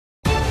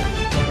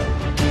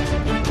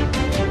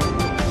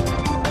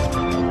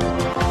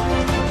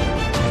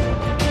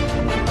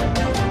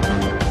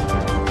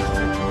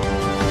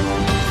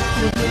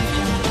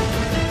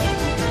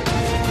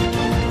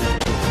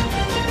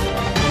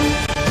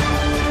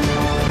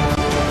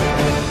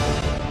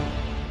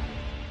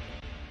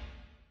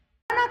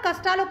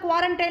కష్టాలు,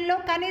 క్వారంటైన్లో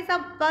కనీస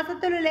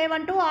వసతులు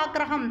లేవంటూ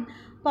ఆగ్రహం.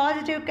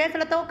 పాజిటివ్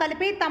కేసులతో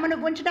కలిపి తమను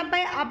ఉంచడంపై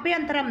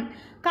అభ్యంతరం.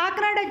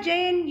 కాకినాడ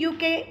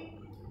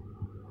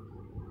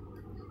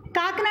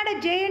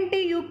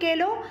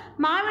జేఎన్టీయూకేలో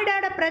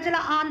మామిడాడ ప్రజల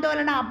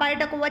ఆందోళన,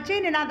 బయటకు వచ్చి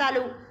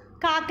నినాదాలు.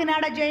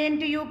 కాకినాడ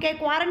జేఎన్టీయూకే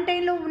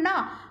క్వారంటైన్లో ఉన్న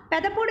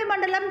పెదపూడి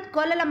మండలం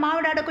గొల్లల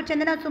మామిడాడకు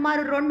చెందిన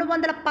సుమారు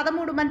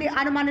 213 మంది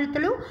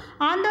అనుమానితులు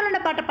ఆందోళన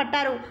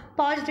పట్టారు.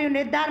 పాజిటివ్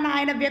నిర్ధారణ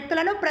అయిన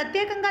వ్యక్తులను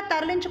ప్రత్యేకంగా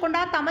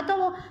తరలించకుండా తమతో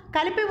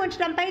కలిపి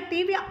ఉంచడంపై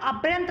తీవ్ర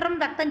అభ్యంతరం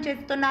వ్యక్తం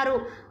చేస్తున్నారు.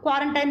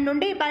 క్వారంటైన్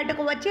నుండి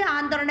బయటకు వచ్చి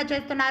ఆందోళన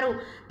చేస్తున్నారు.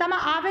 తమ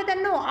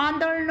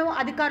ఆందోళనను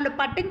అధికారులు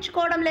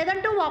పట్టించుకోవడం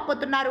లేదంటూ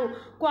వాపోతున్నారు.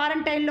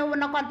 క్వారంటైన్లో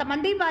ఉన్న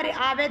కొంతమంది వారి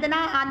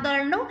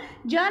ఆందోళనను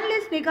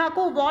జర్నలిస్ట్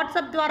నిఘాకు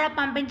వాట్సాప్ ద్వారా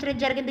పంపించడం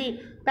జరిగింది.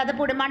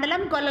 పెదపూడి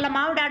మండలం గొల్లల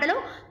మామిడాడలో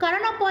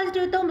కరోనా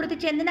పాజిటివ్తో మృతి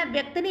చెందిన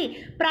వ్యక్తిని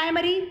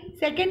ప్రైమరీ,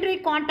 సెకండరీ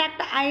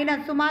కాంటాక్ట్ అయిన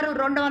సుమారు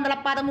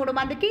 213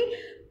 మందికి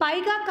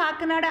పైగా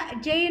కాకినాడ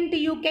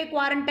జేఎన్టీయూకే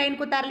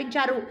క్వారంటైన్కు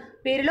తరలించారు.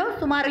 వీరిలో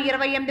సుమారు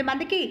 28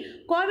 మందికి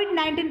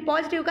కోవిడ్-19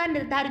 పాజిటివ్గా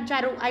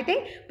నిర్ధారించారు. అయితే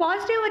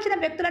పాజిటివ్ వచ్చిన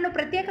వ్యక్తులను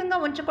ప్రత్యేకంగా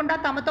ఉంచకుండా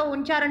తమతో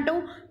ఉంచారంటూ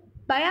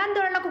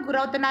భయాందోళనకు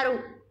గురవుతున్నారు.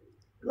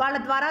 వాళ్ళ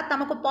ద్వారా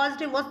తమకు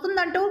పాజిటివ్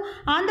వస్తుందంటూ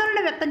ఆందోళన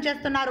వ్యక్తం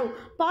చేస్తున్నారు.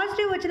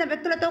 పాజిటివ్ వచ్చిన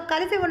వ్యక్తులతో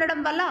కలిసి ఉండడం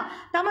వల్ల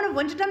తమను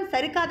ఉంచడం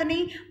సరికాదని,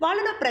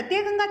 వాళ్ళను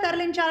ప్రత్యేకంగా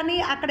తరలించాలని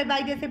అక్కడి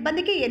వైద్య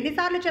సిబ్బందికి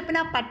ఎన్నిసార్లు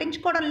చెప్పినా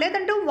పట్టించుకోవడం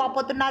లేదంటూ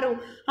వాపోతున్నారు.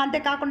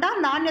 అంతేకాకుండా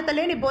నాణ్యత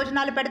లేని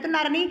భోజనాలు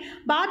పెడుతున్నారని,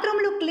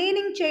 బాత్రూంలు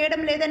క్లీనింగ్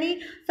చేయడం లేదని,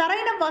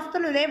 సరైన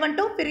వసతులు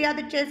లేవంటూ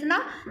ఫిర్యాదు చేసినా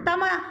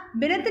తమ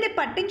వినతిని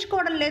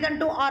పట్టించుకోవడం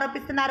లేదంటూ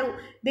ఆరోపిస్తున్నారు.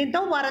 దీంతో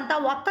వారంతా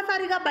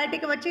ఒక్కసారిగా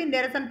బయటికి వచ్చి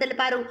నిరసన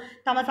తెలిపారు.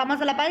 తమ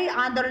సమస్యలపై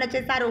ఆందోళన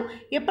చేశారు.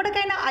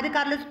 ఎప్పటికైనా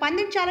అధికారులు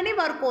స్పందించాలని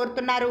వారు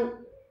కోరుతున్నారు.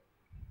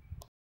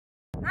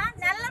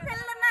 నెల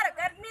పిల్లలు ఉన్నారు,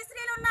 గర్భిణీ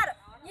స్త్రీలు ఉన్నారు.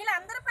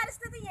 వీళ్ళందరి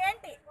పరిస్థితి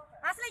ఏంటి?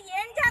 అసలు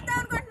ఏం చేద్దాం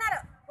అనుకుంటున్నారు?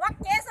 ఒక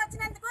కేసు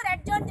వచ్చినందుకు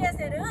రెడ్ జోన్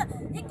చేశారు.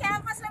 ఈ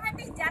క్యాంపస్ లో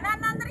పెట్టి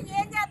జనాన్ని అందరూ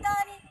ఏం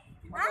చేద్దామని.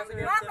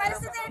 మా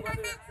పరిస్థితి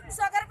ఏంటండి?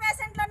 షుగర్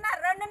పేషెంట్లు ఉన్నారు.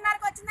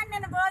 2:30కి వచ్చిందని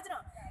నేను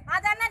భోజనం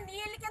అదన్నా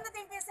నీళ్ళ కింద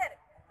దింపేశారు.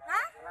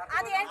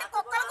 అది ఏంటి?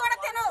 కుక్కలు కూడా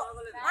తినవు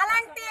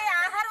అలాంటి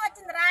ఆహారం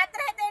వచ్చింది.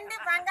 రాత్రి అయితే ఏంటి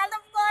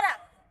బంగాళదుంప కూర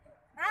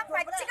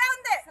పచ్చిగా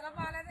ఉంది,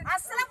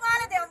 అస్సలు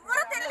బాలేదు,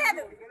 ఎవ్వరూ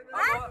తినలేదు.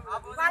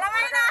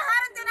 బలమైన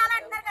ఆహారం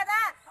తినాలంటున్నారు కదా,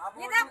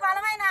 ఇదే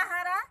బలమైన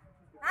ఆహారం?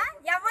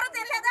 ఎవరు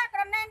తినలేదు. అక్కడ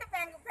ఉన్నాయండి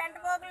పెంట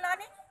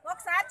భోగుల్లోని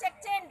ఒకసారి చెక్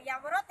చేయండి,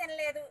 ఎవరూ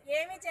తినలేదు,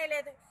 ఏమీ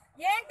చేయలేదు.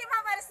 ఏంటి మా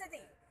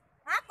పరిస్థితి?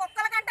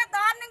 కుక్కల కంటే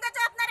దారుణంగా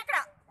చూస్తున్నారు ఇక్కడ.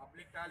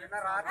 పబ్లిక్ టాయిలెట్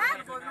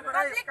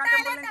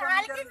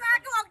వాళ్ళకి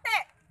మాకు ఒకటే.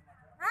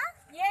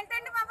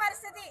 ఏంటండి మా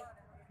పరిస్థితి?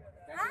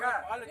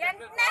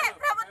 వెంటనే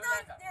ప్రభుత్వం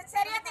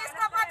చర్య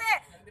తీసుకోకపోతే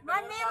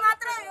మేము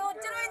మాత్రం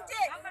ఉజ్జరించి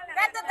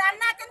పెద్ద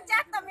ధర్నాకం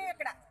చేస్తాం. మేము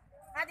ఇక్కడ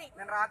అది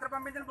రాత్రి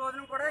పంపించిన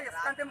భోజనం కూడా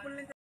ఇస్కాన్ టెంపుల్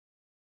నుంచి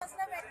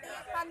పెట్టి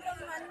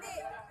 19 మంది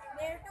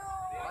నెగిటివ్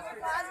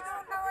పాజిటివ్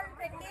ఉన్న వాళ్ళు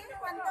పెట్టి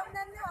 19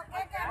 మంది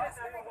ఒకే క్యాంపస్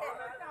లో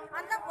పెట్టారు.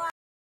 అందులో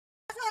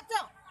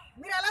వచ్చాం.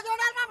 మీరు ఎలా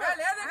చూడాలి?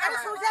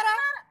 చూసారా?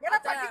 ఎలా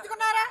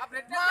పట్టించుకున్నారా?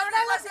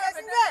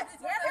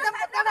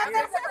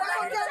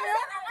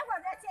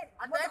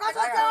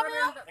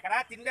 ఇక్కడ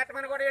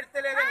తిండెట్టమని కూడా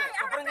ఎడతలేదు,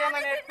 శుభ్రం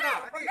చేయమని ఎడుతున్నాం.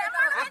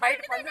 బయట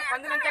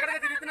పంది నుంచి ఎక్కడ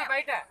తిరుగుతున్నా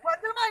బయట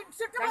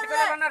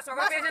ఉన్నారు,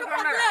 షుగర్ పేషెంట్లు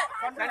ఉన్నారు,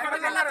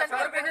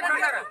 షుగర్ పేషెంట్లు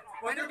ఉన్నారు.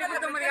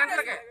 9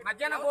 గంటలకి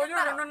మధ్యాహ్నం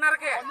భోజనం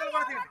 2:30కి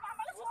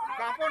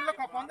కాంపౌండ్ లో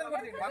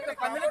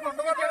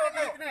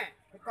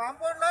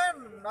కాంపౌండ్ లో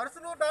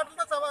నర్సులు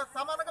డాక్టర్లతో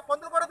సమానంగా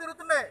పందులు కూడా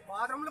తిరుగుతున్నాయి.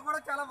 బాత్రూమ్లు కూడా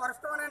చాలా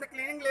వరస్ట్,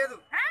 క్లీనింగ్ లేదు.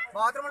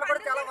 బాత్రూమ్లు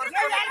కూడా చాలా వరస్ట్,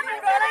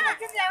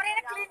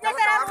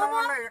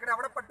 ఇక్కడ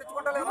ఎవడో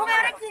పట్టించుకుంటలేదు.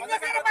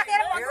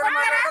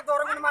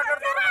 దూరం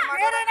మాట్లాడుతున్నారు.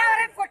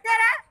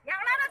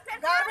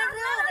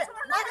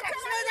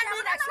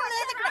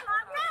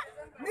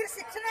 మీరు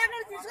శిక్షణ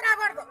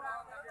తీసుకురాకూడదు.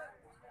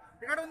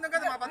 ఇక్కడ ఉంది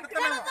కదా మా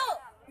బంధుత్వం,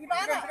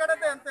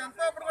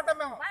 ఎంతో ఎప్పుడుకుంటాం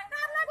మేము.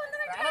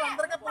 ప్రాణాలు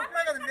అందరికీ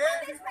పుట్టినాయి కదండి,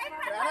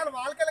 ప్రాణాలు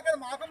వాళ్ళకెళ్ళి కదా,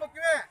 మాకు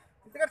ముఖ్యమే.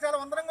 ఇంటికాడ చాలా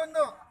వందరంగా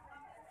ఉందో.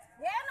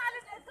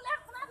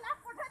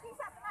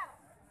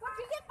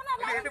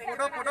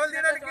 ఫోటోలు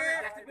తీయడానికి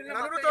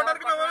నలుగురు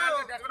చూడడానికి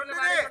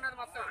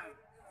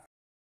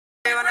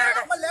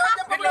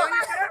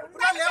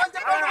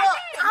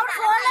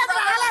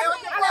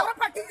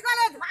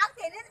పట్టించుకోలేదు.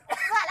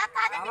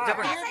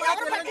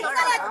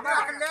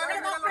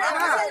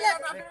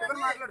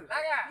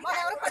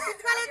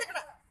 ఇక్కడ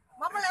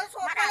మమ్మల్ని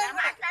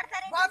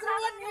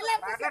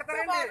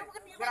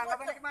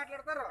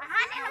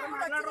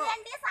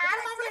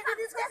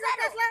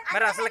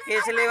మరి అసలు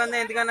కేసులు లేవని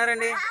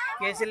ఎందుకన్నారండి?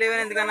 కేసులు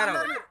లేవని ఎందుకన్నారు?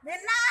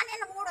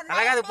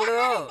 అలా కాదు, ఇప్పుడు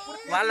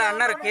వాళ్ళు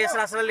అన్నారు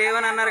కేసులు అసలు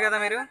లేవని అన్నారు కదా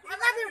మీరు.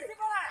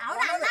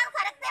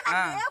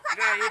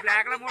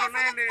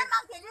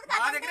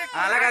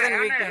 అలా కాదండి,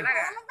 మీకు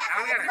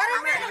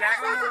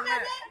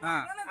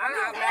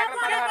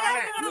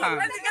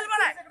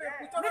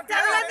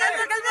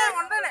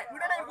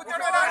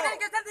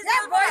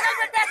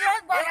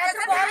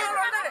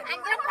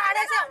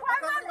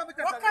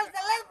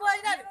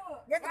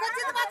ఎందుకు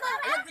వచ్చింది మాకు?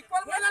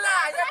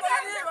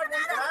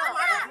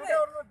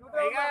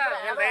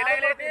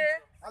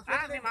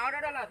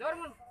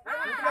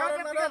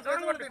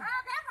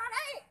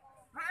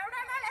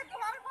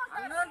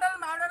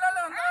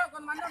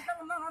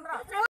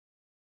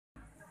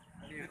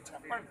 మీరు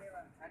చెప్పండి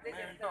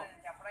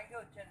చెప్పడానికి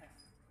వచ్చాను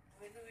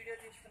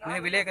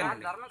నేను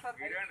విలేకరులండి.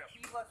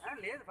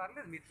 లేదు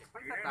పర్లేదు మీరు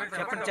చెప్పండి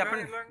చెప్పండి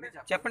చెప్పండి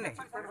చెప్పండి.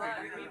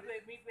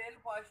 మీ పేర్లు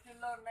పాజిటివ్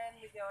లో ఉన్నాయని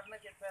మీకు ఎవరన్నా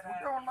చెప్పారా?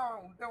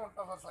 ఉంటే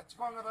ఉంటాం సార్,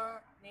 చచ్చిపోం కదా.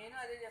 నేను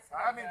అదే సార్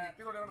చేస్తాను. నేను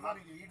చెప్పి కూడా సార్,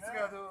 ఎయిడ్స్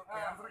కాదు,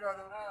 క్యాన్సర్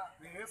కాదు,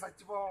 నేనే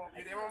చచ్చిపోం.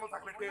 మీరేమో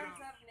తగలెట్టారు.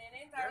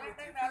 నేనేం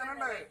తగలెట్టడం కాదు,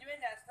 వైద్యమే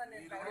చేస్తాను.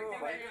 నేను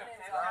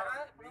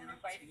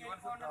బయటికి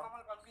వెళ్ళిపోండి,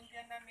 మమ్మల్ని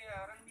పంపించండి అని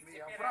ఎవరైనా మీకు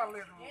ఎప్పుడు చెప్పారా?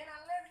 అనలేదు. నేను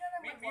అనలేదు కదా.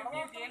 మీరు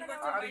దేనికి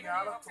సార్ వచ్చారు?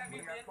 ఇవాళ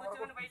మీరు దేనికి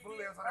వచ్చామని బయటికి టిఫిన్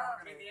లేవు సార్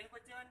ఎవరికి. మీరు దేనికి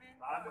వచ్చామండి?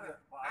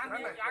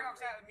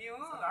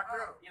 డాక్టర్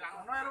గారు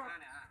ఉన్నారు.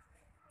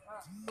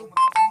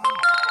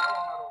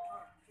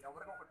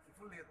 ఎవరికి ఒక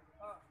టిఫిన్ లేదు,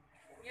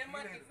 ఏం మా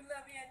టిఫిన్లు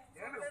అవి అని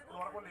చూడలేదు.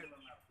 వరకు లేదు.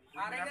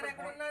 6 గారు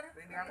ఎక్కడ ఉన్నారు?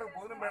 2 గంటలకు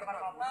భోజనం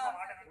పెడతారు.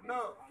 2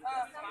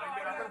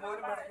 గంటలకు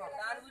భోజనం పెడతారు.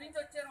 దాని గురించి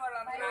వచ్చారు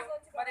వాళ్ళందరూ.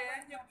 మరి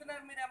ఏం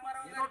చెప్తున్నారు మీరు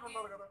ఎంఆర్ఓ గారికి?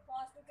 ఉండాలి కదా.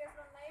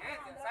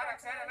 సార్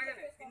ఒకసారి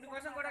అలాగండి,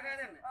 ఇందుకోసం కూడా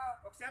కాదండి,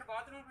 ఒకసారి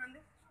బాత్రూమ్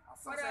రండి.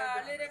 మరి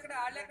వాళ్ళు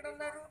ఎక్కడ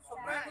ఉన్నారు?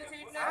 శుభ్రం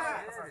చేయట్లేదు.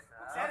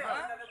 ఒకసారి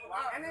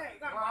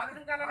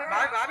బాత్రూమ్ కాలండి.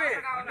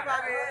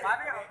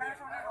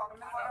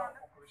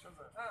 ఒక విషయం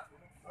సార్,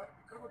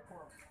 ఇక్కడికి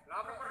వచ్చుకోవాలి.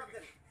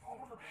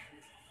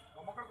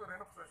 బొమ్మక్కడికి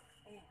రండి ఒకసారి.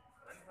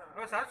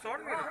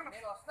 చూడండి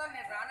నేను వస్తాను,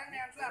 నేను రానండి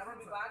అంటే అప్పుడు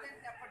మీ బాధ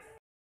ఏంటి చెప్పండి.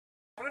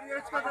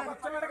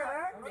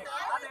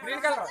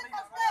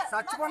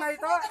 చచ్చిపోయిన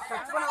అయితే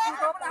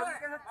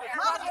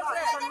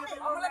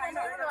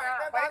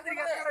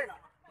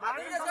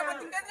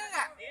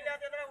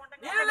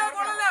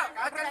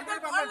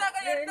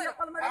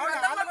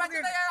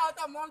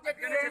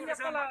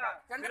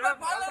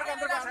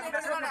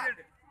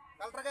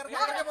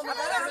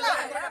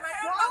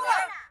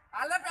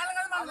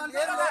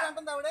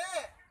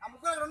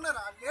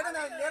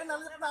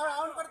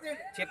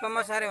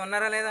చెప్పమ్మా సార్,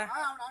 ఉన్నారా లేదా?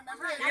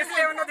 కేసులు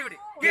ఏమన్నది ఇవిడి?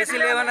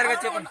 కేసులు లేవన్నారు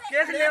కదా, చెప్పండి.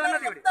 కేసులు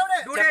లేవన్నది ఇవిడి?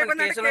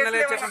 చెప్పండి కేసులు ఉన్నా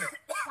లేదా చెప్పండి.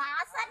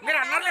 మీరు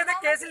అన్నారు లేదా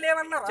కేసులు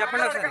లేవన్నారు?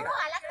 చెప్పండి ఒకసారి.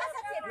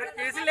 మీరు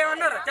కేసులు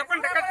లేవన్నారు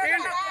చెప్పండి, ఇక్కడ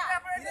చేయండి.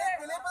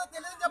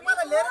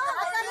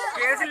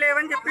 కేసులు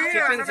లేవని చెప్పి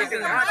చెప్పింది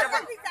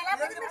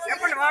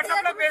చెప్పండి.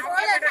 వాట్సాప్ లో ఫేస్బుక్